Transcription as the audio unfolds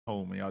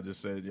home and y'all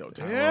just said, "Yo,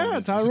 Tyrone." Yeah,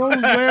 Tyrone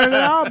was wearing it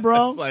out,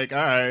 bro. It's like, all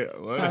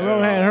right, whatever.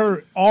 Tyrone had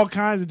her all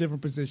kinds of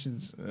different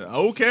positions.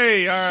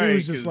 Okay, all right. She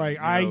was just like,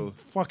 I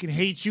fucking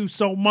hate you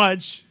so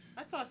much.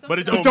 I saw something. But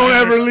it Don't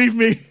ever leave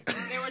me.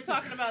 They were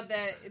talking about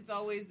that. It's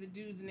always the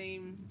dude's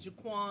name,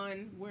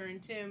 Jaquan, wearing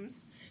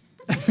Tim's.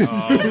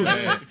 Oh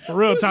man, for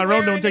real,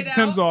 Tyrone don't take the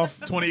Timbs off.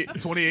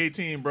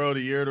 2018, bro. The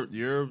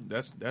year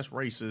that's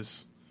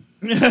racist.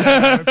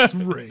 That's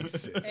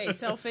racist. Hey,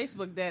 tell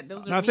Facebook that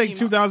those are. I think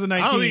 2019.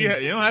 I don't think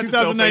you don't have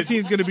 2019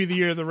 is going to be the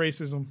year of the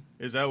racism.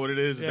 Is that what it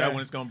is? Is that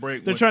when it's going to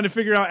break? They're trying to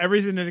figure out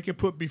everything that they can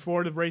put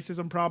before the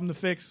racism problem to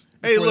fix.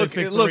 Hey, look!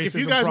 If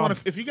you guys want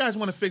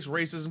to fix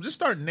racism, just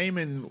start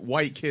naming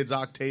white kids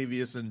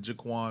Octavius and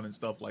Jaquan and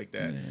stuff like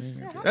that.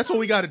 Yeah, that's what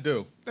we got to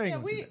do. Yeah,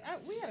 we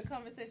had a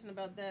conversation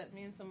about that.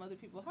 Me and some other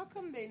people. How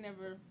come they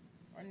never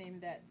are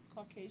named that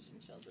Caucasian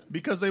children?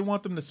 Because they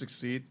want them to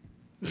succeed.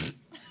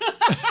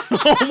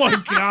 Oh my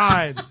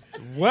God!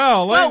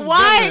 Well, but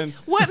why?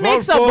 What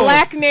makes a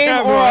black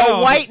name or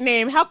a white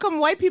name? How come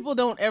white people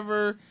don't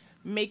ever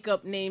make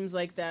up names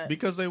like that?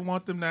 Because they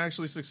want them to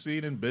actually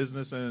succeed in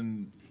business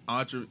and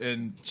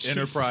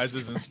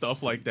enterprises and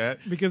stuff like that.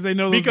 Because they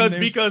know those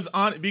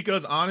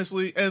because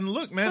honestly, and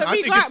look, man,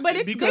 I think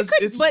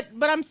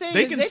but I'm saying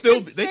they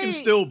can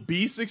still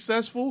be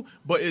successful,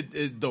 but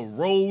the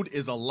road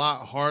is a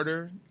lot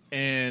harder.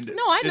 And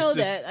no, I know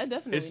that. I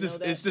definitely know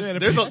that. It's just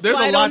there's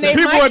a lot that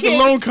people at the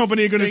loan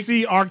company are going to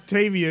see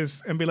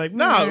Octavius and be like,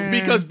 no,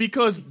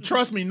 because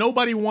trust me,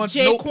 nobody wants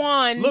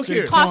Jaquan. Look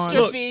here,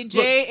 apostrophe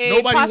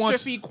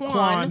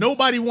Quan.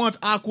 Nobody wants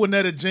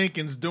Aquanetta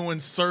Jenkins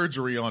doing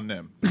surgery on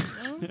them.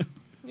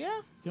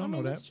 Yeah, you don't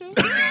know that. That's true.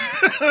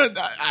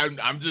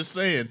 I'm just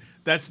saying.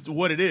 That's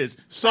what it is.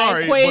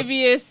 Sorry,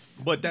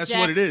 but that's Jackson.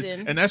 What it is,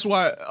 and that's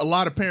why a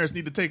lot of parents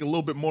need to take a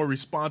little bit more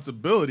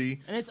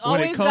responsibility. And it's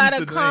always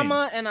got a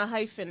comma and a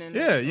hyphen in it.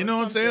 Yeah, you know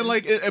what I'm saying.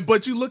 Like,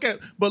 but look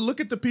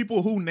at the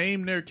people who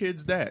name their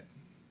kids that.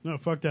 No,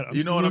 fuck that.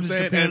 You know what I'm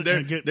saying? And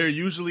they're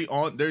usually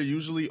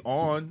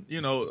on. You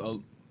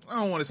know. I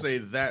don't want to say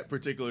that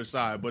particular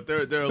side, but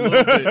they're a little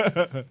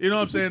bit. You know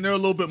what I'm saying? They're a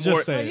little bit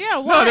more. They're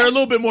a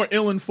little bit more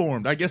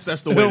ill-informed. I guess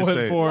that's the way to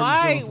say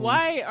it.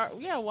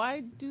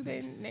 Why do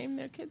they name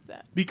their kids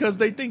that? Because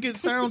they think it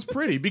sounds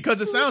pretty.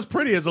 Because it sounds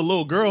pretty as a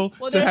little girl.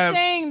 Well, they're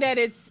saying that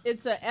it's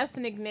an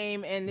ethnic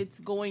name and it's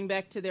going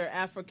back to their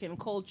African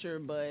culture,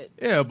 but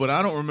yeah, but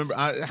I don't remember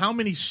how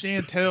many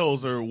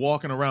Chantels are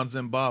walking around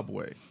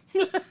Zimbabwe.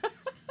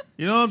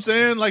 You know what I'm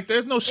saying? Like,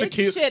 there's no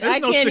Shaquille. Shit, I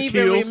can't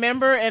even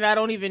remember, and I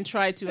don't even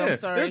try to. I'm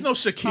sorry. There's no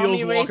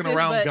Shaquilles walking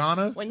around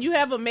Ghana. When you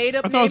have a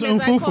made-up name, as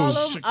I call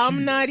them,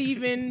 I'm not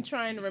even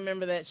trying to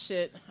remember that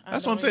shit.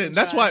 That's what I'm saying.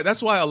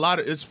 That's why a lot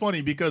of it's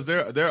funny because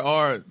there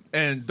are,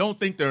 and don't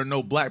think there are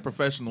no black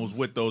professionals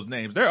with those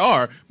names. There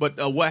are,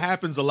 but what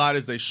happens a lot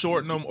is they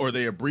shorten them or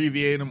they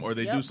abbreviate them or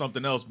they do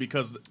something else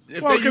because they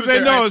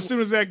know as soon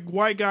as that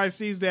white guy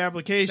sees the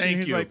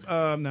application, he's like,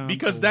 no.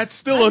 Because that's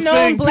still a thing.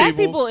 I know black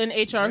people in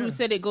HR who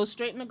said it goes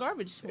straight in the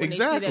garbage.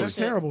 Exactly, that's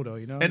terrible though.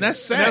 You know, and that's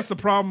sad. And that's the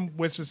problem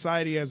with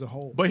society as a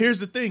whole. But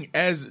here's the thing: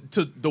 as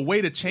to the way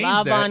to change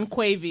that,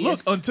 Quavius. Look,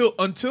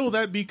 until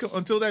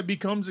that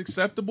becomes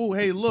acceptable.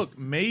 Hey, look,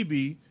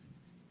 maybe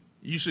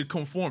you should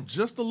conform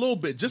just a little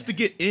bit, just to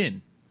get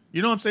in.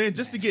 You know what I'm saying?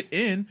 Just to get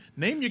in,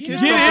 name your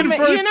kids. Get in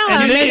first,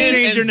 and then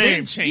change your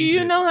name. Do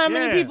you know how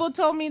many people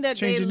told me that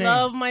they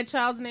love my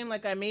child's name?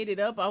 Like I made it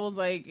up. I was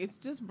like, it's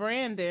just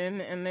Brandon,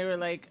 and they were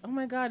like, oh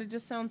my God, it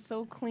just sounds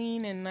so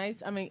clean and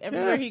nice. I mean,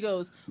 everywhere he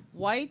goes,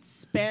 whites,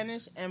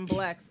 Spanish, and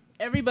blacks.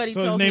 Everybody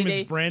tells me his name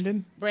is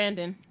Brandon.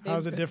 Brandon.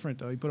 How's it different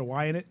though? You put a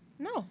Y in it?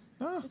 No,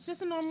 it's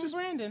just a normal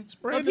Brandon.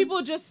 Brandon. But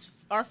people just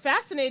are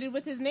fascinated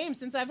with his name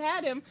since I've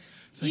had him.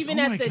 Even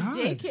at the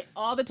daycare,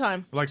 all the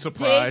time, like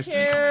surprised,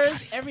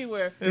 daycares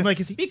everywhere. Like,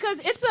 because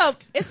it's a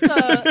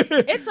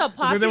popular. Is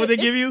that what they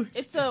give you?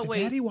 It's a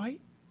Daddy White.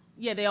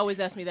 Yeah, they always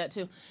ask me that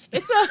too.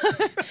 It's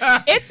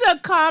a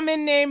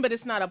common name, but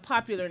it's not a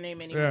popular name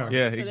anymore.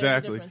 Yeah, so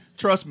exactly.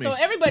 Trust me. So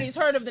everybody's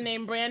heard of the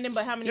name Brandon,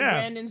 but how many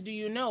Brandons do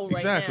you know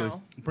right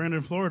now?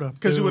 Brandon, Florida.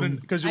 Because you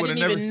wouldn't. I didn't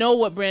even know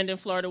what Brandon,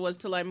 Florida was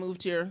till I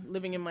moved here,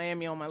 living in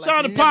Miami all my life.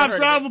 Shout out to Pops.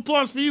 Round of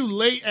applause for you.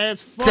 Late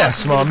as fuck.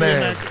 That's my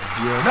man.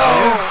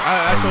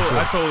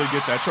 I totally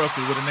get that. Trust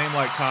me. With a name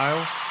like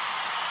Kyle,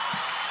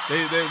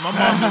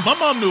 my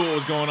mom knew what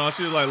was going on.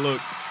 She was like,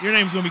 "Look, your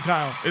name's gonna be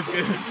Kyle.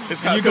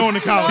 It's Kyle. You're going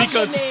to college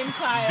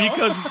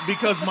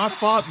because my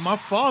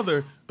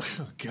father,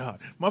 oh God,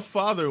 my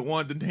father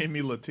wanted to name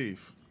me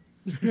Latif.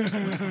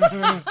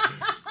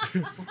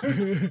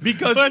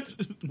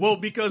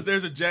 because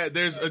there's a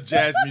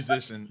jazz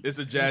musician. It's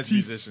a jazz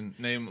musician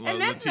named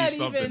and that's Latif not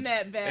something. Even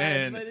that bad.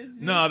 And but it's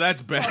no,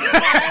 that's bad.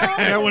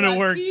 That wouldn't have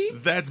worked.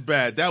 That's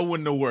bad. That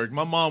wouldn't have worked.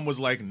 My mom was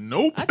like,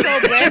 "Nope."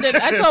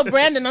 I told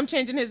Brandon I'm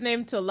changing his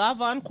name to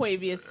Lavon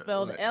Quavius,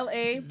 spelled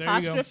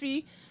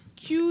L-A''Quavious.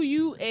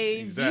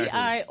 Exactly.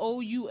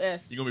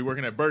 You're gonna be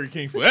working at Burger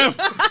King forever.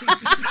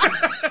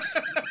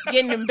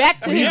 Getting him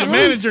back to his He's a roots.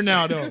 manager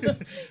now, though.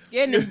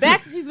 Getting him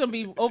back. He's gonna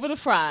be over the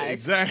fries.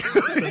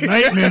 Exactly. The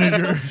night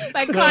manager.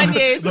 Like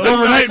Kanye said. The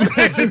overnight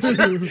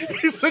manager.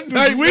 He's a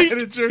night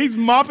manager. He's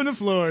mopping the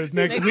floors.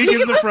 Next week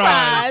is the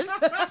fries.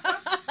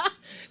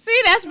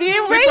 See, that's being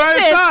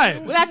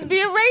racist. Well, that's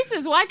being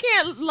racist. Why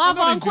can't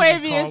Lavon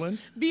Quavius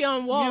be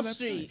on Wall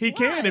Street? He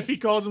can if he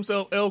calls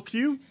himself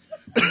LQ.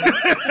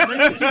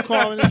 Keep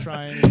calling and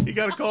trying. He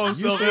got to call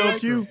himself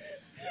LQ.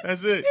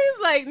 That's it. He's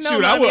like, no,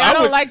 Shoot, I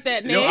don't like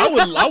that name.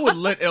 I would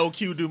let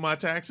LQ do my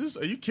taxes.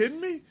 Are you kidding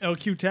me?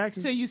 LQ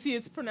taxes. So you see,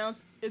 it's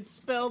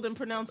spelled and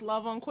pronounced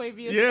Lavon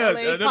Quavius. Yeah,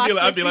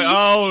 I'd be like,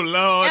 oh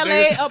Lord,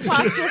 LA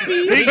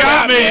apostrophe. He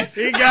got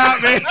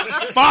me.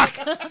 Fuck.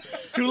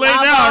 It's too late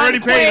now. I already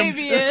paid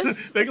him.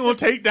 They're gonna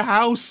take the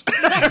house.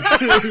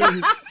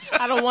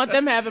 I don't want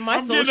them having my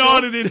social. Getting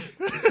audited.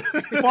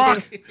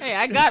 Fuck. Hey,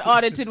 I got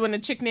audited when a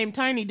chick named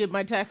Tiny did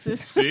my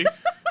taxes. See,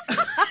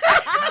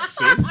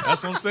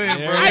 that's what I'm saying,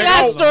 bro. I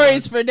got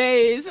stories for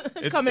days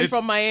coming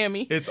from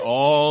Miami. It's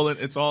all in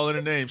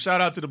the name. Shout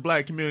out to the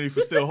black community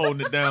for still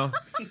holding it down.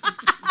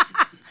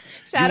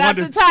 Shout out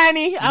to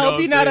Tiny. I hope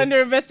you're not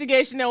under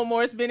investigation no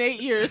more. It's been 8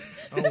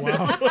 years. Oh,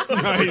 wow.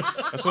 Nice.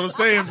 That's what I'm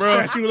saying, bro.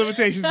 Statute of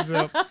limitations is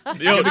up.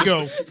 Yo, to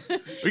go.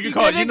 We can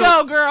call it.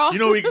 Go, girl. You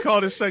know what we can call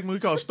this segment? We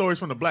call Stories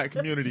from the Black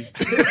Community.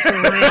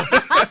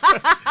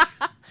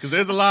 Because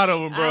there's a lot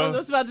of them, bro. I was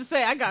just about to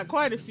say, I got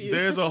quite a few.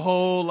 There's a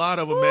whole lot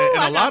of them, man.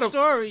 And a lot of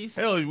stories.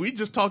 Hell, we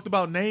just talked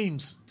about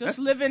names. Just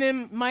living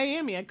in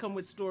Miami, I come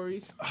with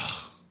stories.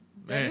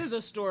 That is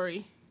a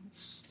story.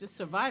 Just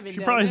surviving.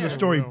 She probably has a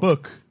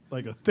storybook.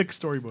 Like a thick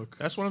storybook.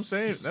 That's what I'm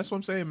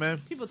saying,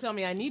 man. People tell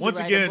me I need to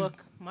write a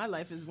book. My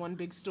life is one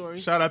big story.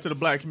 Shout out to the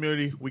black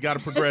community. We got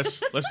to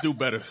progress. Let's do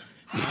better.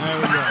 There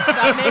we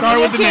go. Start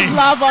with the names.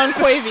 Lavon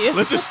Quavius.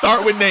 Let's just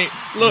start with name.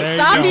 Look,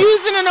 stop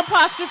using an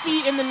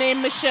apostrophe in the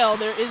name Michelle.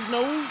 There is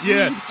no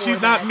need for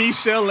she's not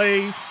Michelle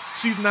A.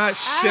 She's not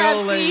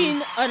Shell A. I have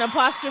seen an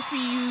apostrophe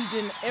used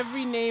in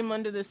every name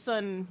under the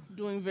sun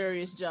doing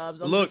various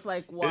jobs. I'm just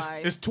like,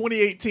 why? It's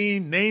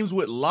 2018. Names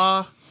with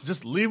La.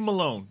 Just leave them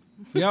alone.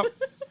 Yep.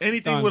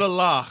 Anything with a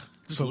La.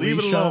 Just leave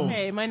it alone.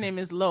 Hey, my name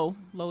is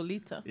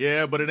Lolita.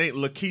 Yeah, but it ain't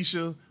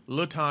Lakeisha,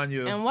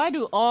 LaTanya. And why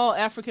do all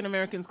African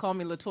Americans call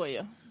me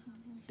LaToya?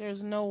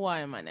 There's no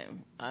Y in my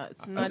name.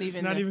 It's not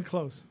even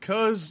close.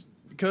 Cause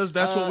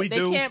that's what we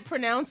do. They can't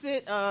pronounce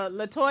it.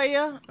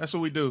 LaToya. That's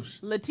what we do.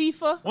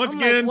 Latifa. Once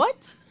again, like,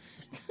 what?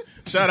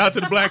 Shout out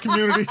to the black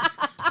community.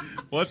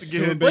 Once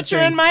again,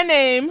 butchering my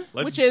name,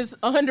 which is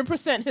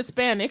 100%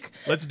 Hispanic.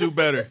 Let's do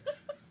better.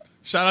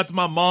 Shout out to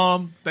my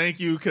mom.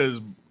 Thank you,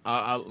 because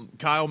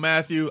Kyle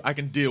Matthew, I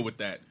can deal with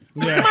that.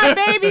 That's my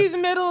baby's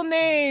middle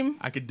name.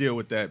 I could deal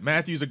with that.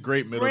 Matthew's a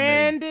great middle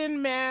name.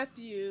 Brandon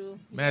Matthew.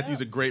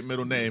 Matthew's a great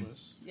middle name.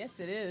 Yes,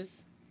 it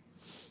is.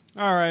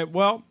 All right.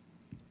 Well,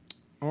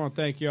 I want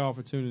to thank you all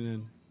for tuning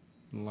in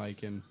and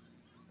liking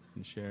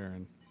and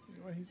sharing.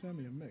 Why he sent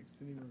me a mix?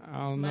 I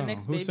don't know. My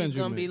next baby's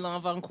going to be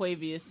Lavon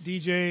Quavius.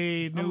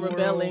 DJ New I'm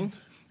rebelling.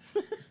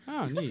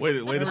 Oh, neat. Wait a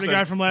second. The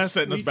guy from last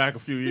setting week? us back a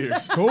few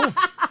years. Cool.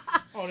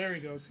 Oh, there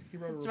he goes. He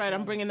wrote That's right.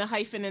 I'm bringing the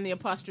hyphen and the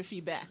apostrophe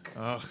back.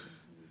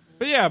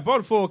 But yeah,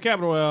 Boatful,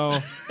 capital L.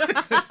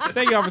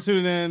 Thank y'all for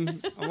tuning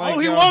in.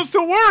 He wants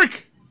to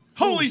work.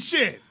 Holy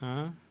shit.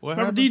 Huh? What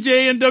Remember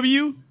DJ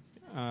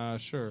NW?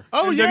 Sure.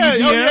 Oh,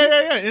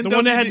 yeah. The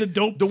one that had the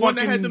dope. The one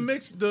that had the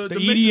mix. The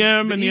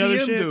EDM and the other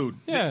shit. Dude.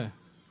 Yeah.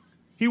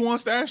 He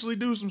wants to actually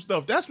do some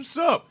stuff. That's what's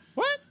up.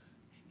 What?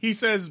 He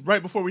says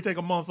right before we take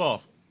a month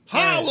off.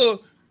 Holla!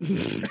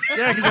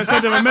 Yeah, because I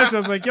sent him a message. I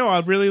was like, yo,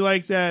 I'd really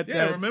like that.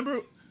 Yeah,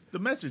 remember the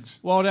message.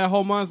 Well, that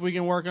whole month we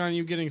can work on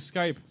you getting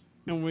Skype.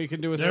 And we can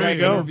do a Skype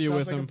interview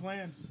with him.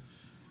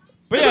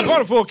 But yeah,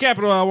 Boatful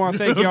Capital, I want to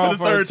thank y'all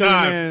for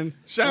tuning in,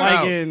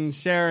 liking,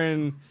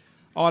 sharing,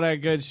 all that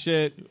good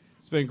shit.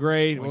 It's been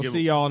great. We'll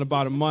see y'all in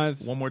about a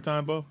month. One more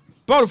time, Bo.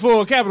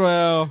 Boatful Capital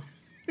L.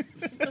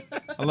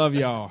 I love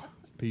y'all.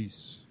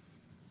 Peace.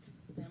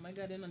 Damn, I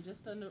got in on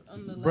just on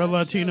the Brother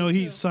Latino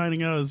Heat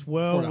signing out as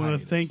well. I want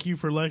to thank you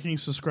for liking,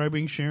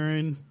 subscribing,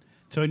 sharing,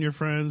 telling your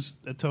friends.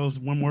 That tells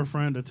one more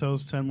friend. That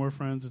tells 10 more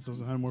friends. That tells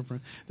 100 more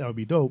friends. That would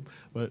be dope.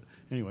 But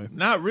anyway.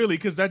 Not really,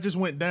 because that just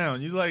went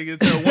down. You like it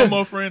tell one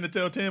more friend, that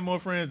tell 10 more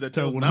friends, that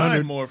tell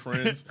 9 more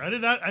friends. I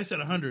did not. I said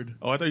 100.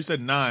 Oh, I thought you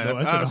said 9. No,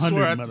 I said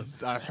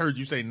 100. I heard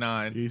you say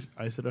 9.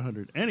 I said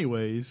 100.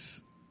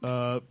 Anyways,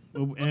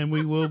 and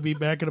we will be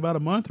back in about a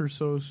month or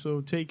so.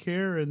 So take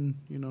care and,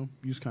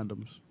 use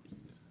condoms.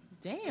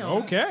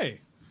 Damn. Okay.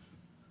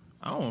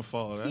 I don't want to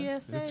follow that.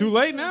 It's too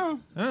late now.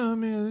 I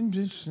mean,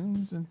 just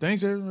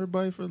thanks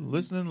everybody for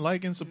listening,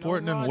 liking,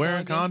 supporting, and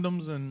wearing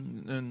condoms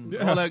and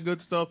all that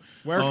good stuff.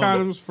 Wear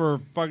condoms for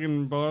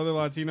fucking Brother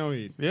Latino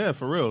Heat. Yeah,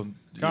 for real.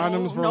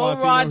 Condoms for no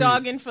Latino raw Heat.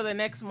 dogging for the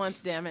next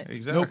month. Damn it.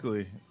 Exactly.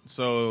 Nope.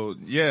 So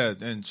yeah,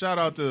 and shout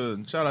out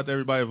to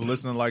everybody for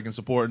listening, liking,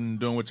 supporting,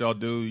 doing what y'all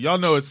do. Y'all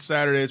know it's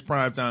Saturday, it's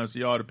prime time, so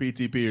y'all the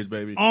PTPers,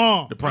 baby.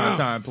 The prime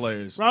time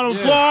players. Round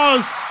of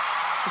applause.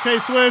 Okay,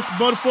 Swiss,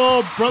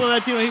 Boatful, Brother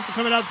Latino Heat for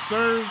coming out to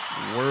serve.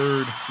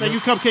 Word. Thank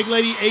you, Cupcake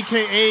Lady,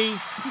 a.k.a.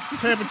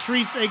 Tampa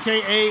Treats,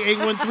 a.k.a.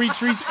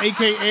 813Treats,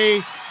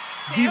 a.k.a.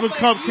 Diva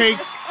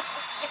Cupcakes.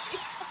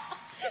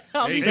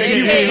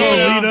 AKA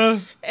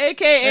Lolita.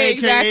 AKA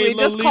exactly. Lolita.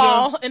 Just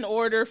call an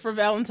order for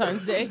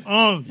Valentine's Day.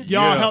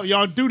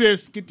 Y'all do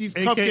this. Get these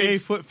AKA cupcakes.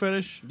 Foot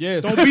Fetish.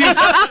 Yes.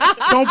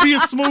 Don't be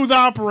a smooth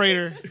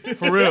operator.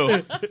 For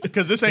real.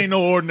 Because this ain't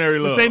no ordinary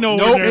love. This ain't no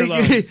ordinary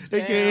love.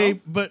 AKA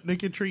Butt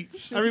Naked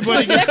Treats.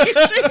 Everybody gets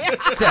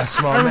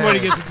Everybody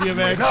gets a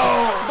DMX.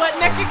 No. Butt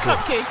Naked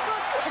Cupcakes.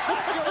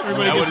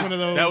 Everybody gets one of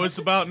those. That was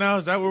about now?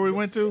 Is that where we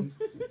went to?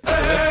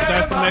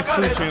 That's the next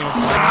food channel. All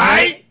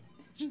right.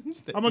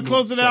 I'm going to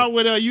close it out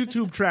with a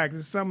YouTube track.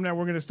 This is something that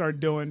we're going to start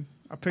doing.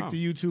 I picked a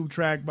YouTube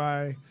track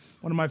by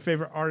one of my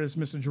favorite artists,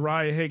 Mr.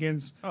 Jariah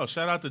Higgins. Oh,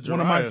 shout out to Jariah. One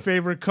of my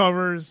favorite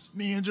covers.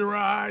 Me and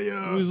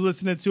Jariah. Who was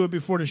listening to it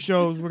before the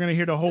shows. We're going to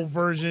hear the whole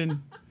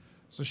version.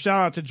 So shout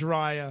out to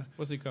Jariah.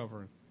 What's he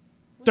covering?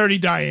 Dirty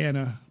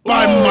Diana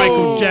by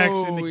Michael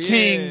Jackson, the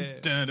King.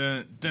 Dun,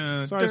 dun,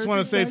 dun, So I just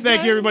want to say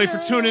thank you, everybody,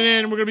 for tuning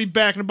in. We're going to be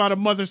back in about a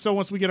month or so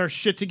once we get our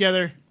shit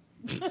together.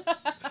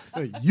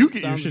 You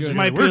get your shit together.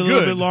 Might be a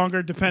little bit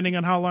longer, depending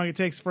on how long it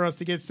takes for us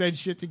to get said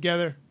shit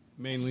together.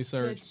 Mainly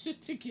Surge.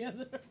 Shit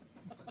together.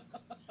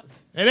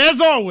 And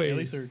as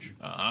always,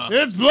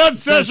 it's Blood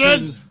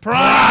Sessions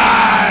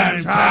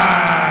Primetime,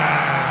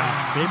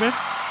 baby.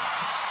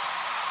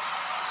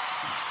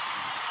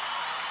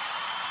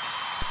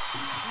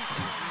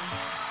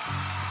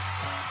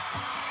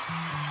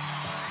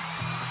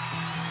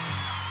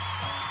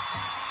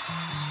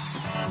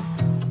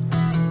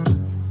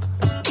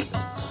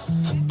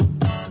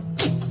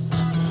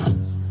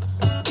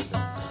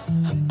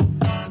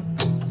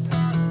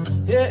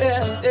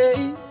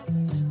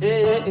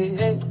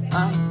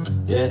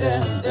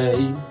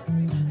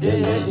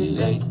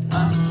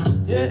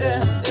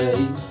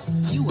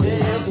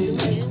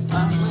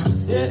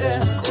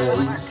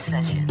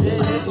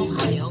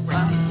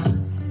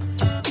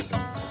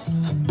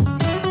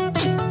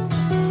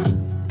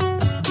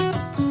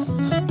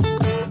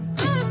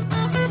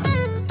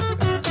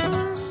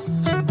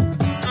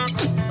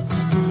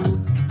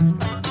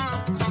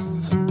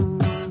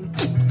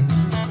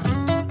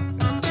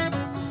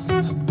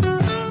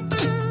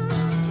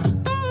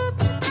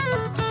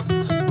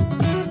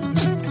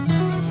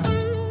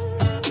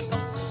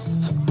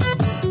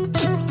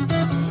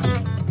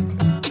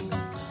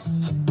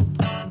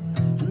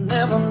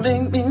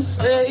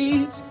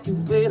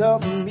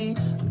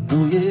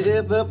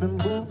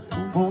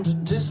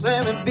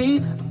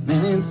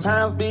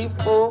 Times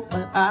before,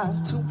 but I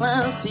was too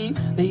blind to see.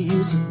 They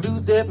used to do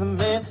that, but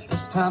man,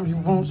 this time you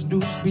want to do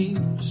speed.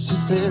 She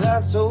said,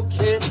 that's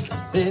okay,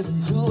 baby,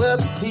 do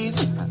as you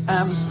please.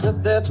 I am the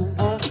stuff that you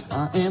want,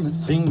 I am the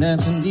thing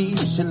that you need.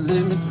 She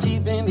looked me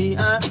deep in the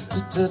eye,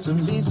 just touching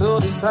me so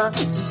this time.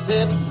 She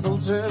said, there's no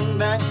turning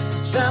back,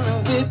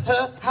 drowning with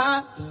her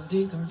high.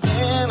 Dirty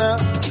Diana,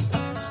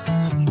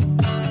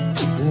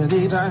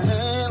 Dirty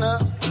Diana,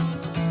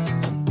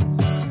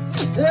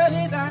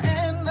 Dirty Diana.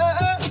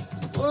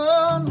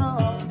 Oh no,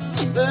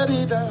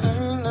 Dirty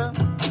Diana,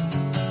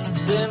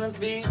 let me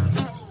be.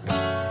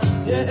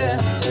 Yeah, yeah,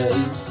 yeah,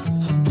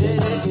 yeah,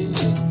 yeah.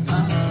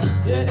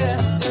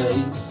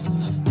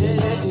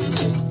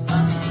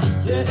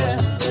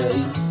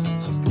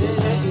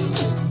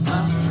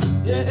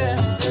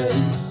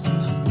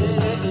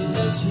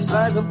 She's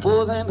like the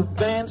bulls and the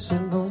band. She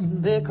knows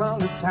when they come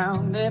to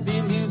town. There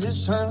be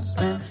musicians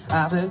stand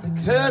out at the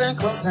curtain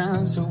comes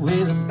down. She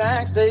wears a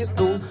backstage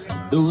door.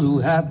 Those who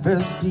have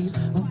prestige,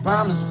 who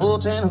promise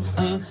fortune or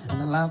fame,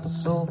 and a life of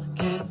soul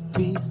can't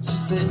be. She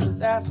said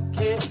that's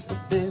okay,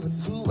 but baby,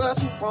 do what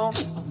you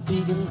want. I'm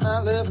vegan, I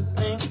love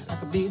everything. I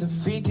could be the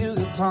freak you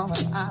can talk,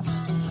 but I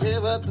just don't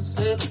care what they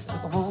say.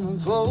 'Cause I wanna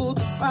go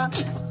to fight,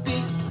 I could be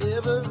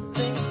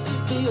everything,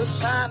 be a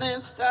shining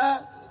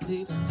star.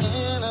 Dirty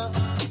Diana,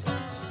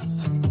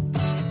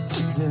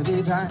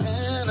 Dirty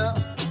Diana,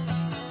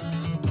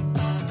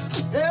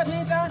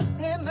 Dirty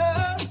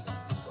Diana.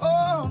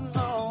 Oh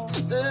no,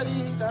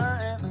 Dirty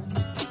Diana,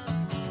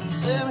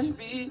 let me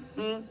be.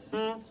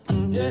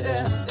 Yeah,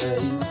 yeah, yeah.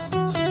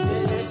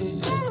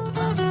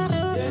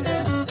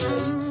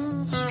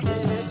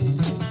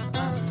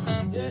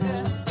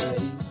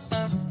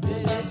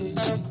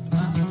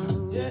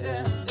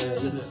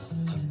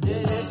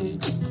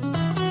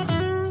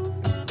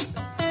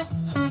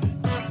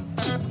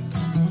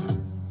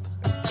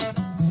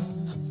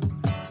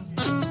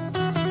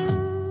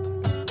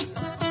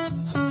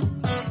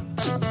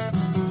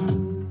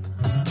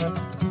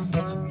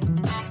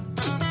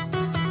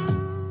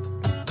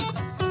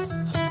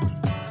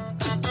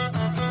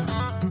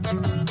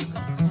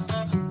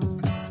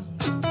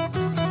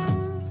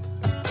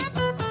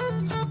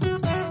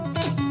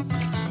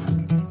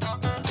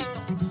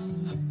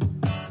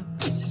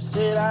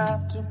 Said I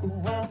have to go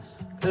home,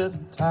 'cause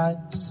I'm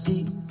tired to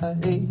see her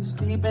hate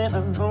sleeping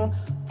alone.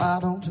 Why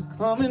don't you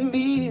come with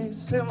me?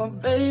 Said my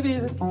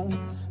baby's at home,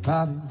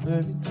 probably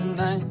worried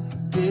tonight.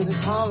 Get a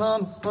call on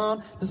the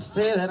phone to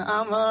say that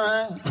I'm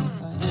alright.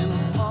 And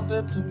I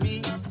wanted to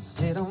meet,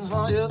 said I'm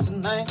all yours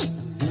tonight.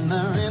 And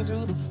And I ran to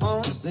the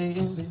phone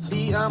saying,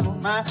 baby, I'm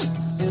alright. I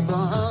said, but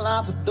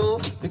unlock the door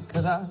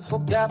because I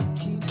forgot the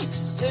key. She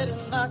said,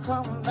 you're not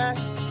coming back.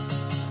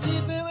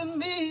 Sleeping with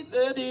me,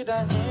 dirty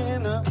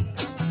Diana.